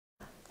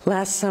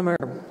Last summer,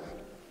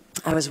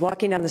 I was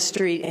walking down the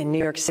street in New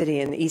York City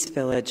in the East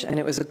Village, and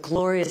it was a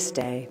glorious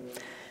day,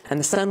 and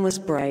the sun was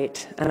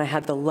bright, and I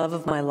had the love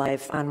of my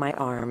life on my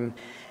arm,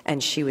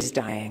 and she was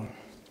dying,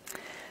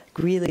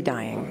 really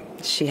dying.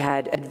 She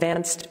had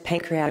advanced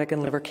pancreatic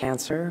and liver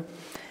cancer,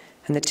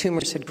 and the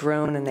tumors had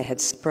grown and they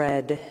had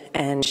spread,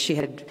 and she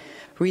had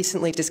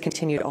recently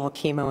discontinued all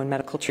chemo and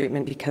medical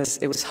treatment because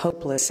it was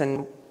hopeless,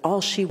 and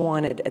all she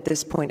wanted at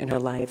this point in her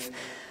life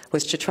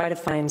was to try to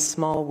find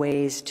small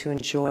ways to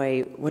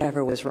enjoy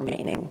whatever was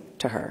remaining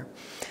to her.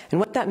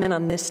 And what that meant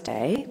on this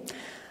day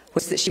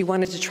was that she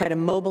wanted to try to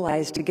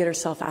mobilize to get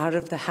herself out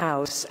of the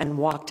house and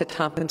walk to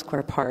Tompkins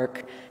Square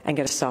Park and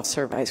get a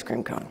soft-serve ice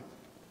cream cone.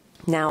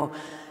 Now,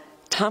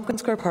 Tompkins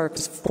Square Park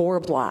was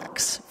 4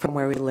 blocks from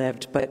where we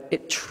lived, but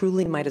it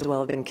truly might as well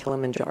have been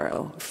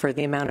Kilimanjaro for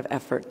the amount of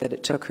effort that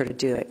it took her to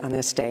do it on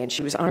this day. And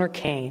she was on her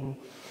cane,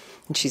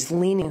 and she's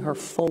leaning her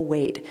full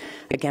weight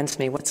against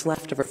me, what's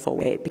left of her full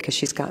weight, because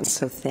she's gotten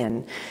so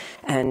thin.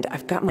 And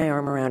I've got my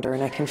arm around her,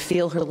 and I can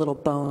feel her little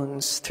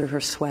bones through her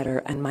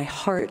sweater, and my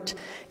heart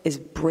is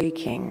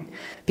breaking,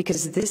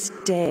 because this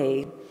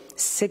day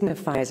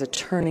signifies a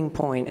turning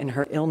point in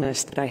her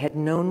illness that I had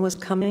known was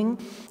coming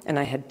and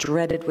I had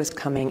dreaded was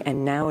coming,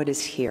 and now it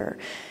is here.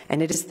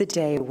 And it is the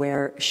day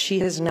where she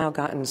has now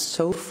gotten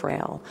so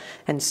frail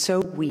and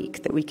so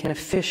weak that we can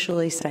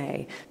officially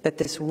say that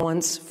this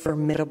once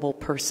formidable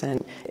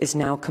person is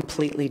now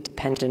completely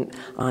dependent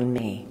on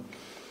me.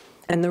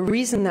 And the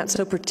reason that's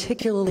so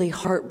particularly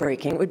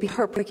heartbreaking, it would be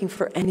heartbreaking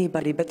for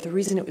anybody, but the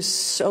reason it was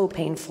so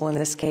painful in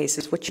this case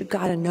is what you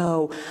gotta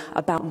know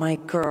about my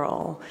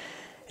girl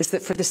is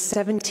that for the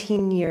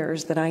 17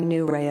 years that I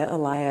knew Rhea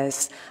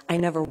Elias, I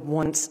never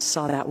once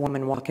saw that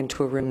woman walk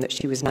into a room that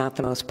she was not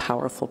the most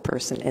powerful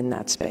person in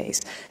that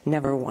space.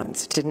 Never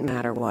once. Didn't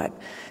matter what.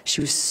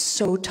 She was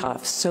so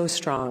tough, so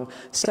strong,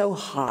 so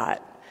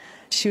hot.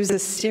 She was a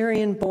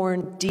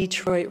Syrian-born,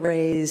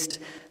 Detroit-raised,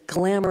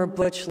 glamour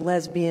butch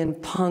lesbian,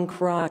 punk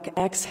rock,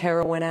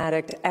 ex-heroin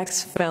addict,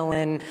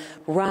 ex-felon,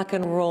 rock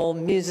and roll,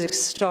 music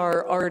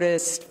star,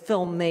 artist,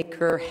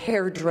 filmmaker,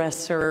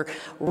 hairdresser,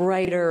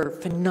 writer,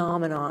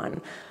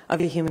 phenomenon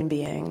of a human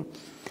being.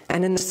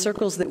 And in the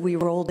circles that we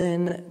rolled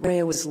in,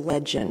 Rhea was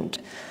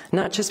legend,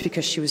 not just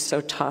because she was so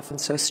tough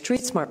and so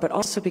street smart, but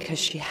also because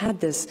she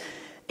had this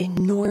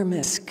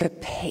enormous,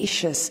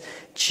 capacious,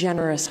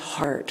 generous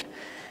heart.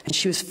 And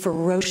she was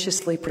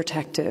ferociously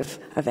protective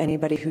of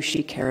anybody who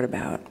she cared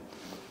about.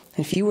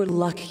 And if you were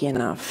lucky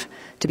enough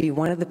to be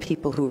one of the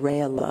people who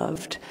Rhea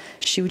loved,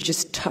 she would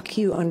just tuck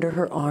you under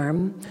her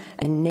arm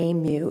and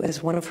name you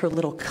as one of her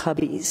little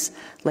cubbies,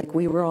 like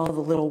we were all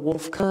the little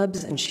wolf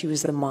cubs and she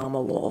was the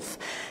mama wolf.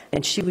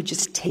 And she would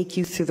just take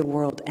you through the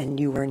world, and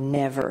you were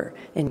never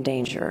in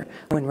danger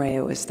when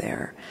Rhea was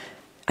there.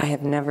 I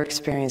have never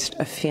experienced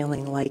a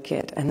feeling like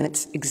it, and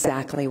that's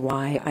exactly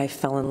why I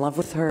fell in love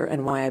with her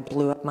and why I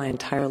blew up my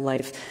entire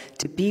life.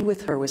 To be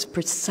with her was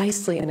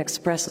precisely and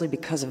expressly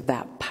because of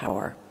that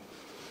power.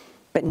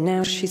 But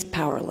now she's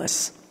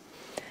powerless.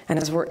 And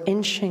as we're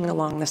inching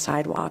along the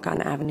sidewalk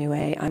on Avenue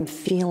A, I'm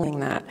feeling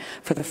that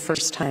for the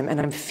first time, and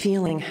I'm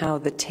feeling how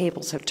the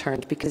tables have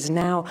turned, because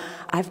now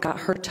I've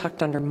got her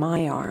tucked under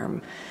my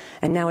arm.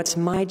 And now it's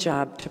my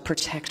job to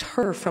protect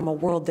her from a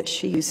world that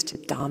she used to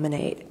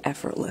dominate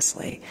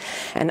effortlessly.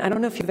 And I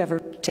don't know if you've ever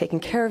taken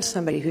care of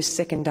somebody who's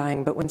sick and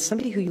dying, but when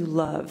somebody who you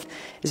love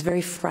is very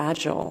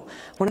fragile,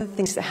 one of the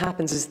things that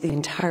happens is the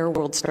entire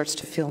world starts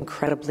to feel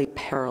incredibly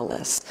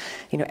perilous.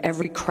 You know,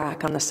 every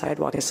crack on the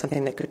sidewalk is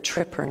something that could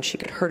trip her and she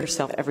could hurt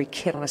herself. Every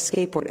kid on a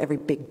skateboard, every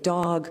big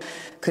dog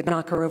could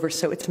knock her over.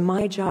 So it's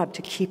my job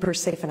to keep her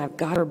safe, and I've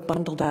got her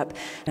bundled up,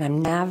 and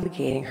I'm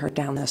navigating her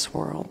down this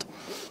world.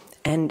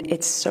 And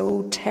it's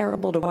so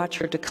terrible to watch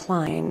her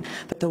decline,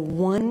 but the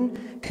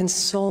one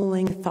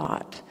consoling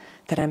thought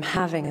that I'm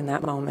having in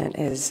that moment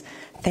is,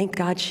 thank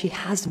God she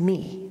has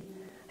me.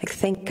 Like,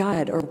 thank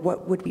God, or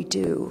what would we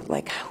do?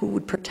 Like, who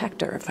would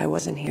protect her if I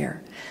wasn't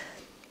here?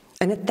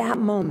 And at that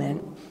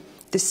moment,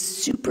 this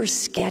super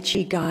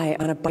sketchy guy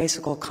on a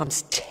bicycle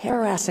comes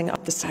terrassing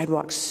up the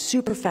sidewalk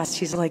super fast.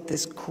 He's like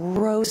this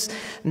gross,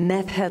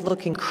 meth head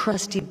looking,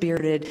 crusty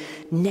bearded,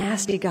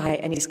 nasty guy,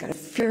 and he's got a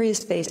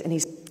furious face, and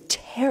he's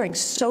tearing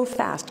so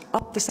fast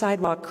up the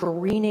sidewalk,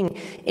 careening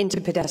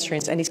into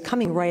pedestrians, and he's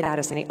coming right at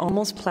us, and he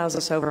almost plows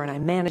us over, and I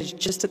managed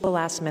just at the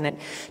last minute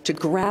to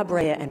grab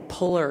Rhea and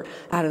pull her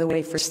out of the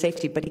way for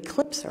safety, but he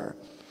clips her.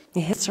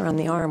 He hits her on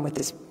the arm with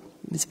his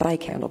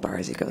bike handlebar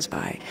as he goes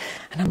by.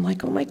 And I'm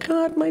like, oh my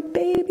God, my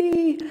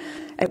baby.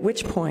 At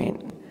which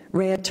point,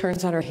 Rhea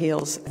turns on her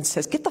heels and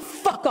says, get the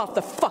fuck off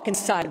the fucking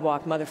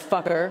sidewalk,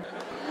 motherfucker.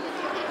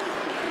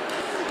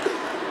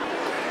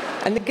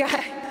 And the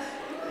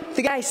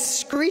guy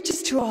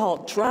screeches to a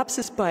halt, drops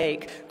his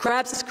bike,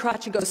 grabs his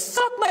crotch and goes,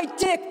 suck my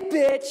dick,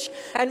 bitch.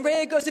 And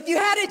Rhea goes, if you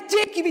had a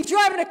dick, you'd be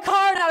driving a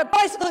car, not a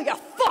bicycle, you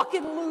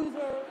fucking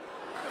loser.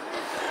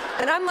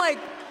 And I'm like,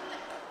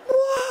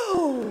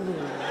 whoa,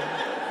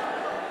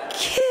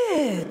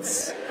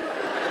 kids.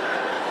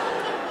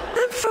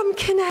 I'm from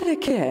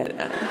Connecticut.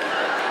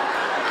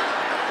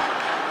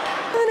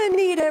 gonna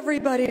need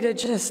everybody to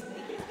just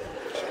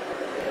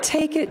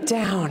take it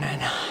down a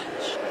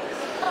notch.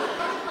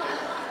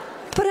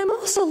 But I'm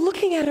also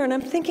looking at her and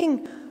I'm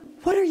thinking,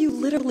 what are you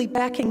literally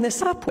backing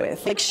this up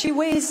with? Like, she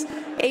weighs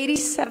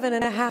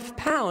 87.5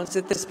 pounds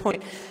at this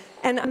point.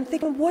 And I'm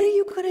thinking, what are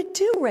you going to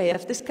do, Ray,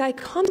 if this guy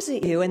comes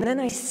at you? And then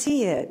I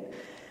see it,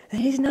 and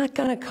he's not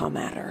going to come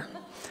at her.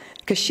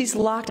 Because she's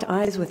locked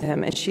eyes with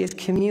him, and she has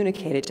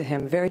communicated to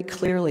him very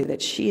clearly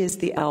that she is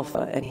the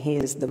alpha and he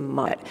is the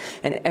mutt.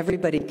 And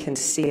everybody can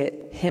see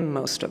it, him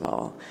most of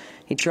all.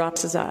 He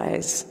drops his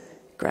eyes,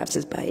 grabs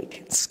his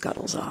bike, and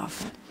scuttles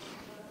off.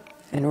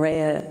 And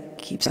Rhea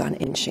keeps on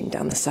inching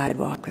down the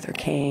sidewalk with her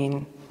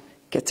cane,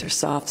 gets her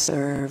soft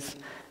serve,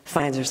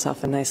 finds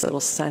herself a nice little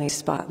sunny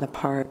spot in the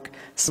park,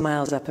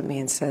 smiles up at me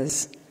and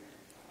says,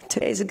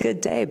 "Today's a good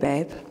day,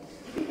 babe."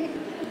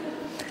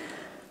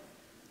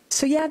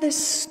 So yeah, this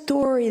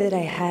story that I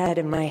had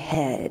in my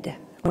head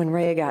when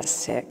Rhea got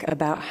sick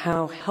about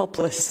how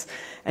helpless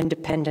and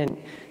dependent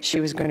she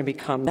was going to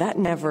become, that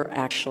never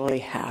actually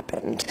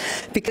happened.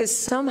 Because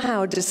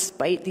somehow,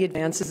 despite the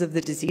advances of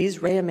the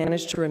disease, Rhea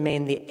managed to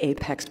remain the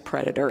apex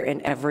predator in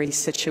every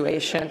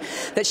situation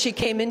that she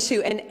came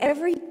into. And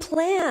every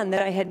plan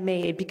that I had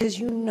made, because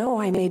you know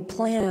I made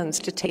plans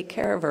to take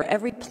care of her,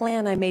 every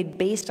plan I made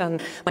based on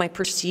my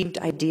perceived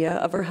idea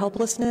of her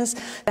helplessness,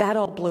 that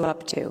all blew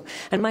up too.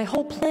 And my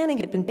whole planning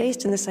had been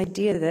based on this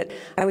idea that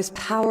I was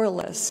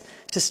powerless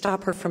to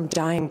stop her from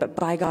dying, but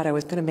by God, I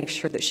was going to make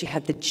sure that she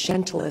had the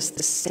gentlest,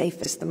 the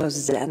safest, the most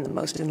zen, the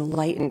most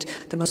enlightened,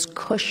 the most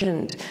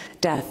cushioned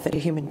death that a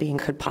human being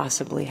could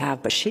possibly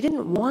have. But she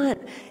didn't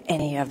want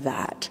any of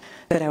that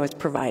I was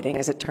providing,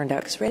 as it turned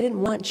out, because Ray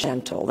didn't want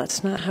gentle.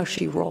 That's not how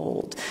she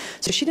rolled.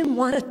 So she didn't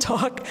want to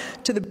talk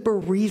to the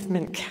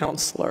bereavement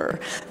counselor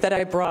that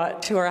I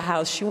brought to our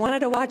house. She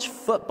wanted to watch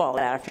football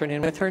that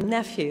afternoon with her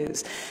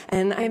nephews.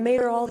 And I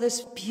made her all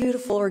this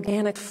beautiful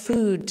organic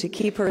food to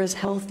keep her as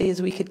healthy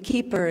as we could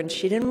keep her, and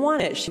she didn't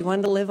want it. She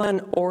wanted to live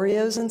on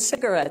Oreos and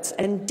cigarettes,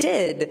 and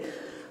did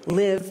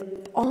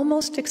live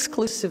almost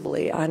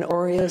exclusively on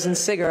Oreos and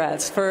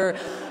cigarettes for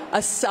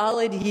a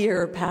solid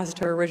year past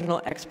her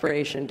original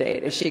expiration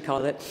date, as she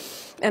called it.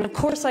 And of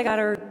course, I got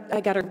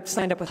her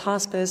signed up with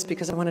hospice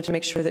because I wanted to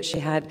make sure that she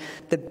had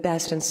the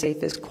best and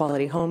safest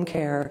quality home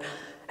care.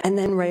 And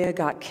then Rhea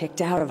got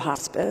kicked out of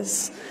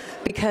hospice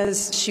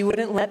because she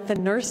wouldn't let the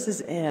nurses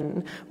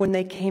in when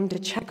they came to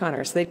check on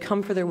her. So they'd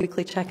come for their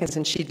weekly check-ins,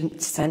 and she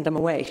didn't send them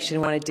away. She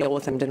didn't want to deal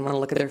with them, didn't want to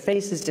look at their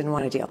faces, didn't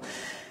want to deal.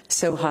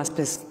 So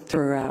hospice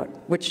threw her out,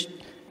 which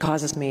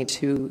causes me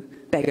to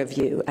beg of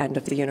you and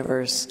of the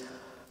universe,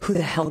 who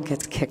the hell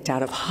gets kicked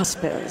out of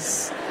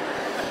hospice?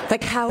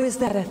 Like, how is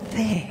that a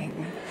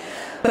thing?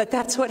 But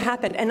that's what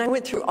happened. And I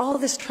went through all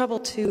this trouble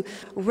to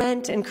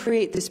rent and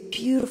create this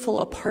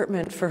beautiful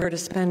apartment for her to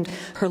spend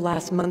her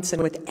last months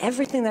in, with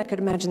everything that I could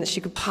imagine that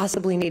she could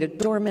possibly need: a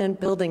doorman,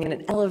 building, and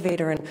an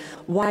elevator, and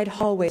wide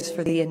hallways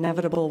for the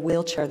inevitable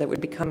wheelchair that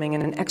would be coming,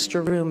 and an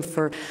extra room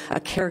for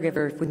a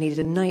caregiver if we needed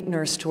a night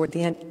nurse toward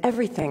the end.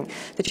 Everything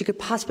that you could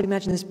possibly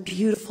imagine, this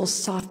beautiful,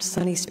 soft,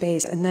 sunny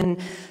space. And then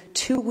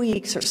 2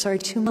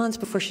 months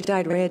before she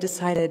died, Rhea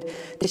decided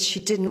that she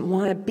didn't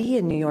want to be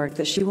in New York,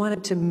 that she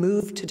wanted to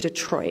move to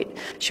Detroit.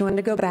 She wanted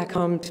to go back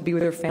home to be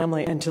with her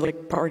family and to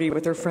party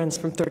with her friends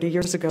from 30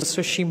 years ago,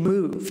 so she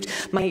moved.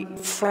 My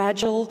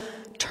fragile,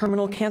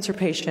 terminal cancer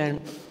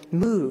patient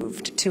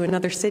moved to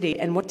another city.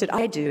 And what did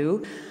I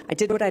do? I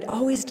did what I'd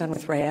always done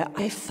with Rhea.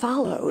 I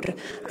followed.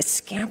 I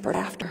scampered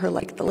after her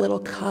like the little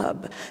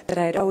cub that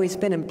I had always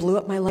been, and blew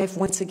up my life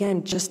once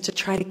again just to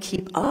try to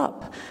keep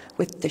up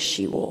with the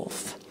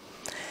she-wolf.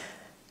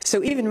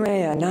 So even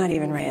Rhea, not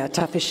even Rhea,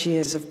 tough as she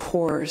is, of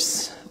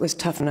course, was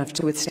tough enough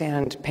to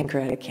withstand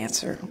pancreatic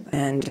cancer.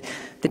 And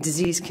the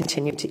disease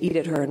continued to eat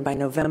at her, and by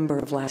November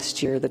of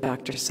last year, the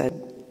doctor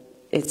said,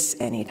 it's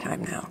any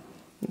time now.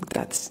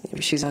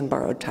 She's on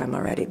borrowed time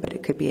already, but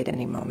it could be at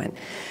any moment.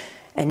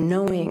 And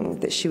knowing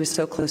that she was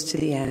so close to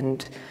the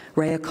end,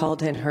 Rhea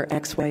called in her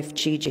ex-wife,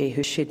 Gigi,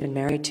 who she'd been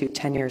married to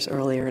 10 years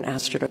earlier, and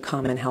asked her to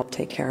come and help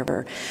take care of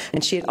her.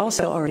 And she had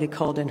also already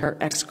called in her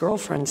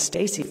ex-girlfriend,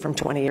 Stacy, from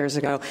 20 years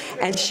ago,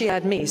 and she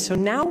had me. So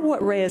now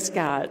what Rhea's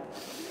got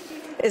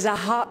is a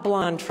hot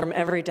blonde from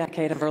every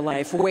decade of her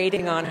life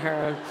waiting on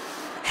her,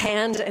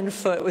 hand and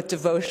foot, with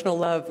devotional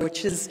love,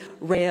 which is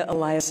Rhea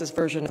Elias's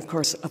version, of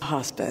course, of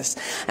hospice.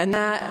 And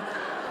that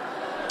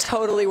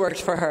totally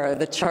worked for her,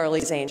 the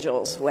Charlie's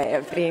Angels way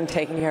of being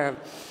taken care of.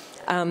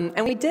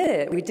 And we did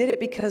it. We did it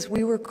because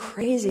we were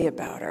crazy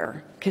about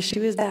her, because she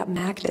was that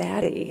Mac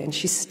Daddy, and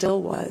she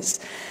still was.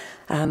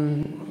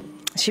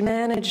 She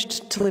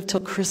managed to live till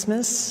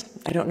Christmas.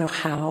 I don't know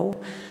how,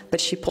 but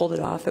she pulled it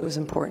off. It was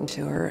important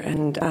to her.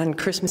 And on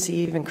Christmas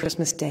Eve and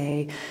Christmas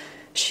Day,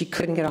 she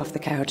couldn't get off the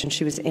couch, and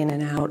she was in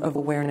and out of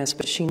awareness,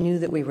 but she knew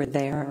that we were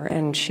there,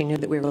 and she knew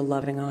that we were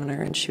loving on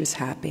her, and she was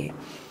happy.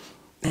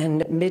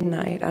 And at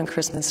midnight on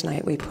Christmas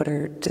night, we put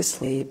her to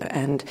sleep,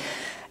 and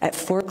at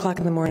 4 o'clock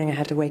in the morning, I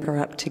had to wake her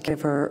up to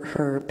give her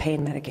her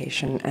pain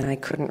medication, and I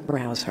couldn't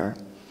rouse her.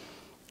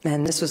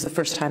 And this was the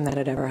first time that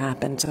had ever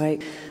happened. So I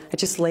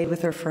just laid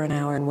with her for an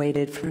hour and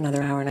waited for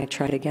another hour, and I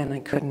tried again. I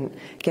couldn't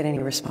get any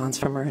response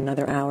from her.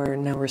 Another hour,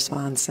 no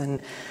response.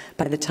 And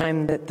by the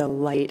time that the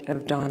light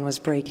of dawn was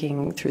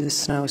breaking through the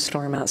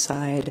snowstorm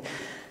outside,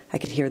 I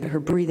could hear that her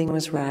breathing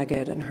was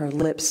ragged, and her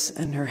lips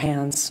and her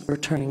hands were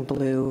turning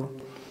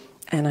blue.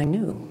 And I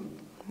knew,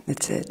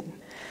 that's it.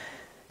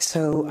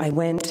 So I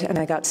went and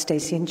I got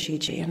Stacy and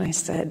Gigi, and I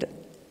said,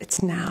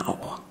 it's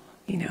now,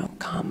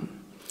 come.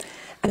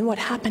 And what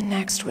happened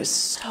next was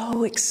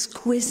so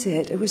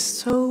exquisite. It was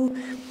so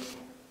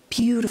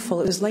beautiful.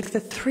 It was like the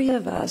three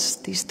of us,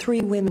 these three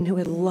women who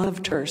had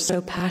loved her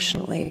so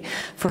passionately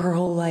for her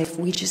whole life,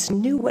 we just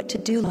knew what to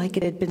do, like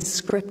it had been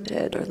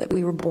scripted or that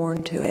we were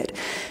born to it.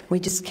 We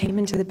just came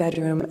into the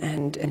bedroom,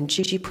 and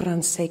Gigi put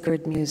on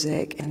sacred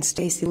music, and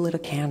Stacy lit a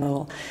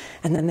candle,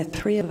 and then the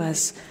three of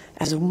us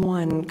as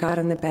one got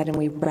in the bed, and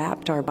we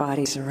wrapped our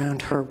bodies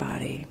around her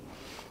body.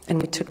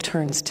 And we took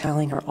turns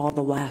telling her all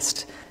the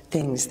last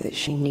things that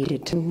she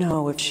needed to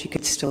know if she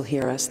could still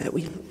hear us, that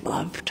we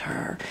loved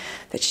her,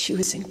 that she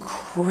was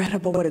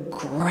incredible, what a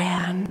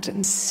grand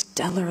and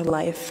stellar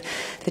life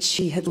that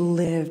she had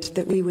lived,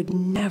 that we would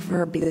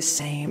never be the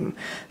same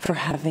for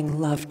having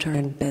loved her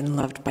and been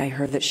loved by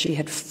her, that she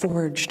had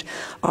forged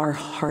our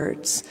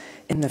hearts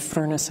in the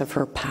furnace of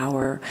her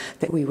power,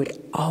 that we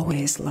would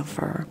always love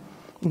her,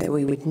 that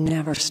we would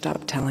never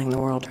stop telling the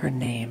world her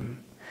name.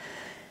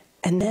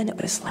 And then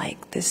it was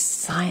like this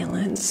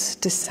silence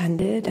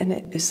descended, and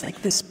it was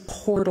like this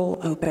portal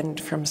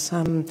opened from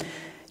some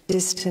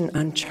distant,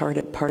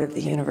 uncharted part of the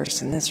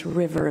universe, and this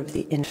river of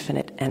the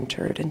infinite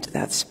entered into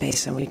that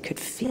space, and we could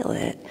feel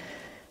it,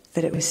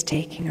 that it was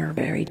taking her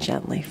very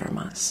gently from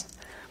us.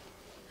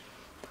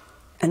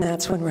 And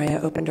that's when Rhea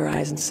opened her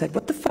eyes and said,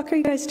 "What the fuck are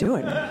you guys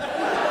doing?"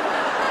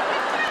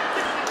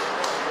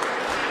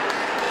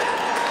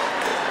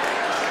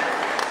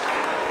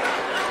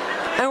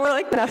 And we're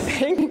like,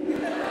 "Nothing."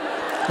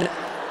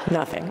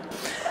 Nothing.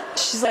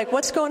 She's like,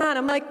 "What's going on?"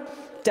 I'm like,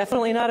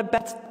 "Definitely not a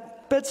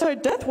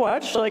bedside death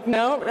watch." Like,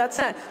 "No, that's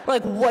not." We're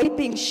like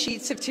wiping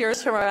sheets of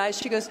tears from our eyes.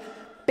 She goes,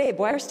 "Babe,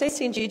 why are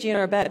Stacy and Gigi in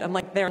our bed?" I'm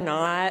like, "They're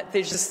not.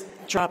 They're just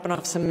dropping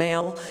off some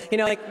mail."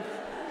 Like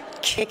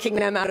kicking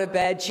them out of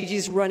bed.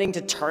 Gigi's running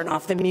to turn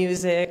off the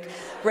music.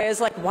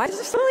 Rhea's like, "Why does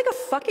it smell like a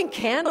fucking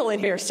candle in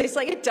here?" Stacy's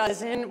like, "It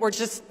doesn't. We're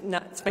just, no,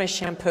 it's my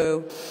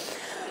shampoo."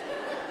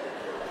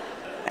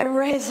 And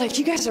Rhea's like,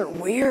 "You guys are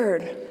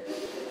weird."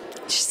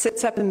 She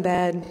sits up in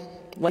bed,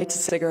 lights a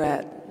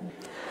cigarette,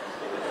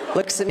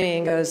 looks at me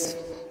and goes,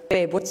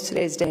 "Babe, what's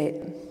today's date?"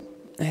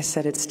 I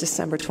said, "It's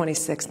December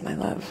 26th, my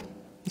love."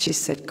 She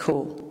said,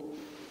 "Cool.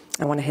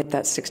 I want to hit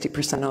that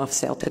 60% off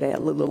sale today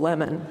at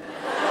Lululemon."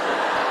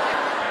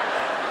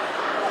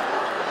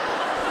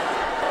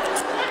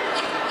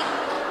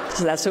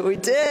 So that's what we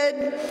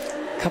did.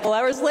 A couple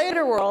hours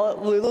later, we're all at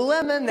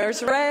Lululemon.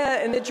 There's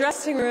Rhea in the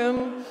dressing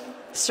room,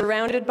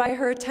 surrounded by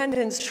her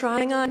attendants,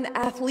 trying on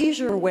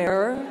athleisure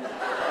wear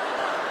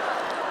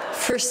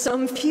for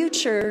some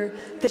future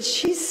that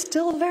she's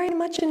still very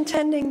much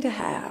intending to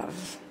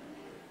have.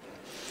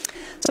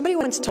 Somebody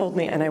once told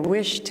me, and I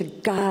wish to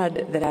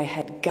God that I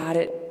had got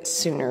it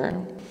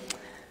sooner,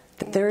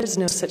 that there is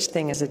no such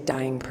thing as a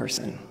dying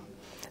person.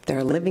 There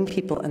are living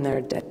people and there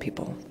are dead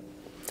people.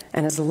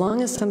 And as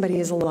long as somebody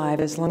is alive,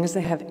 as long as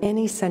they have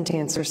any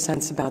sentience or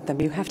sense about them,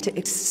 you have to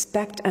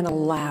expect and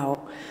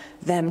allow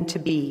them to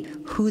be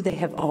who they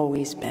have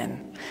always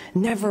been.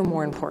 Never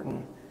more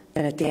important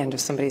than at the end of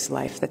somebody's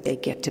life that they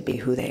get to be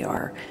who they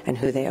are and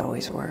who they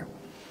always were.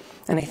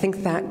 And I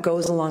think that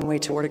goes a long way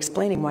toward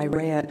explaining why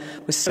Rhea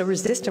was so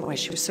resistant, why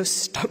she was so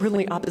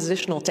stubbornly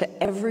oppositional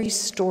to every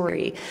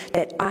story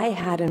that I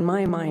had in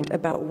my mind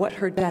about what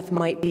her death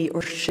might be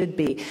or should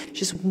be. She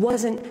just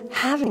wasn't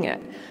having it.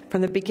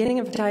 From the beginning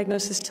of the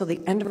diagnosis till the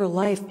end of her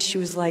life, she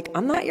was like,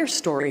 "I'm not your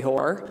story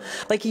whore.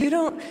 Like, you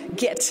don't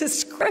get to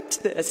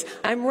script this.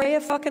 I'm Rhea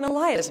fucking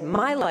Elias.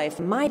 My life,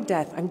 my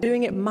death. I'm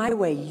doing it my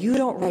way. You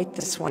don't write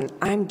this one.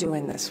 I'm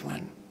doing this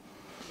one."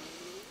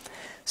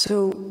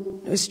 So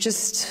it was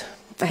just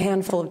a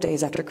handful of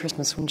days after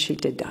Christmas when she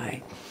did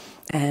die.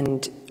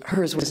 And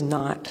hers was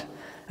not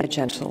a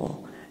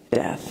gentle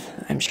death.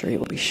 I'm sure you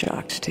will be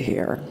shocked to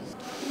hear.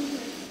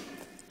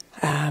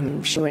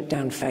 She went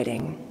down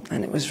fighting,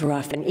 and it was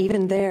rough. And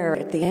even there,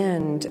 at the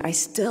end, I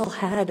still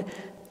had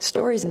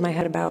stories in my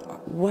head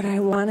about what I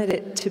wanted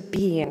it to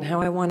be and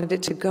how I wanted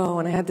it to go.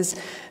 And I had this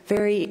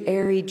very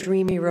airy,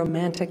 dreamy,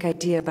 romantic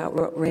idea about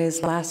what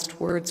Rhea's last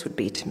words would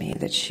be to me,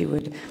 that she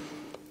would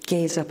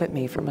gaze up at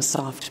me from a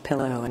soft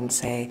pillow and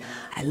say,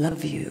 "I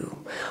love you,"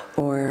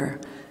 or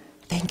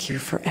 "Thank you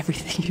for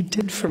everything you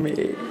did for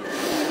me."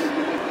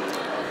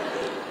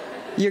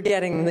 You're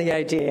getting the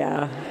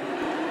idea.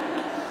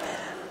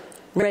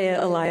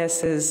 Rhea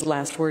Elias's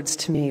last words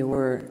to me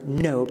were,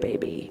 "No,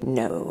 baby,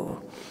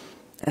 no."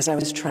 As I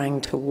was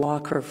trying to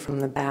walk her from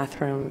the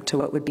bathroom to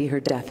what would be her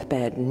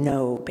deathbed,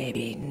 "No,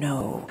 baby,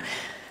 no."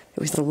 It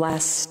was the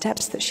last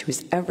steps that she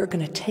was ever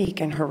going to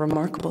take in her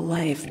remarkable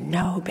life.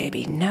 "No,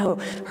 baby, no."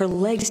 Her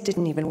legs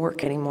didn't even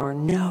work anymore.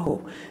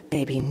 "No,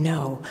 baby,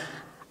 no.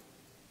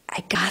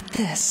 I got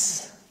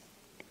this.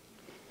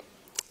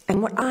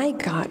 And what I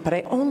got, but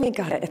I only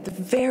got it at the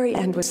very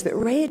end, was that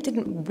Rhea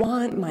didn't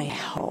want my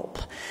help.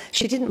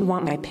 She didn't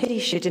want my pity.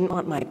 She didn't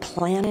want my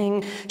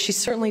planning. She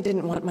certainly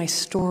didn't want my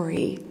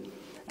story.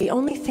 The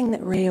only thing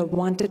that Rhea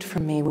wanted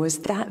from me was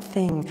that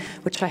thing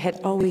which I had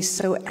always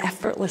so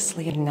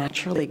effortlessly and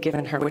naturally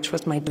given her, which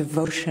was my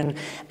devotion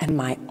and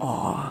my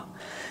awe.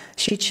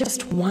 She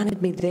just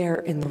wanted me there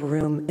in the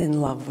room in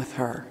love with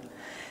her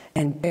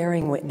and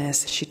bearing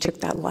witness as she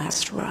took that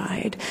last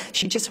ride.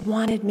 She just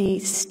wanted me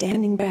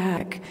standing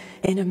back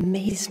in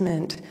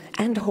amazement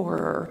and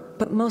horror,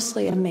 but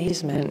mostly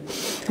amazement,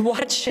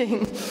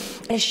 watching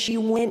as she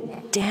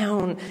went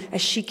down,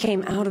 as she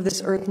came out of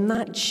this earth,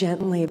 not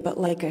gently, but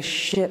like a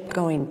ship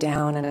going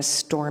down in a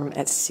storm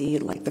at sea,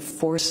 like the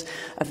force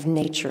of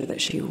nature that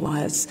she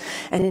was.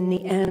 And in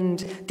the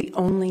end, the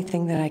only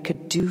thing that I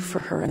could do for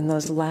her in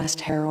those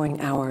last harrowing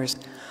hours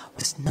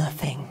was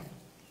nothing.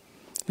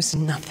 It was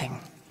nothing,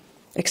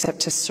 except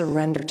to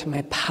surrender to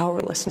my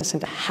powerlessness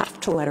and to have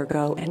to let her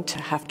go and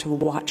to have to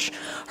watch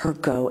her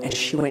go as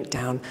she went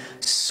down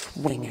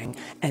swinging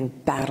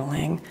and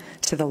battling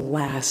to the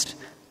last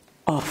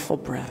awful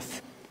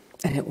breath.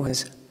 And it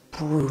was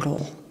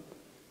brutal,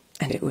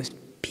 and it was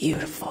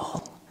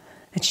beautiful,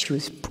 and she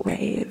was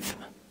brave.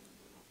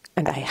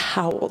 And I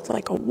howled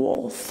like a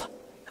wolf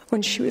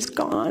when she was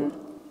gone,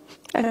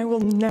 and I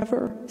will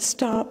never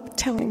stop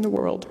telling the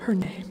world her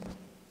name.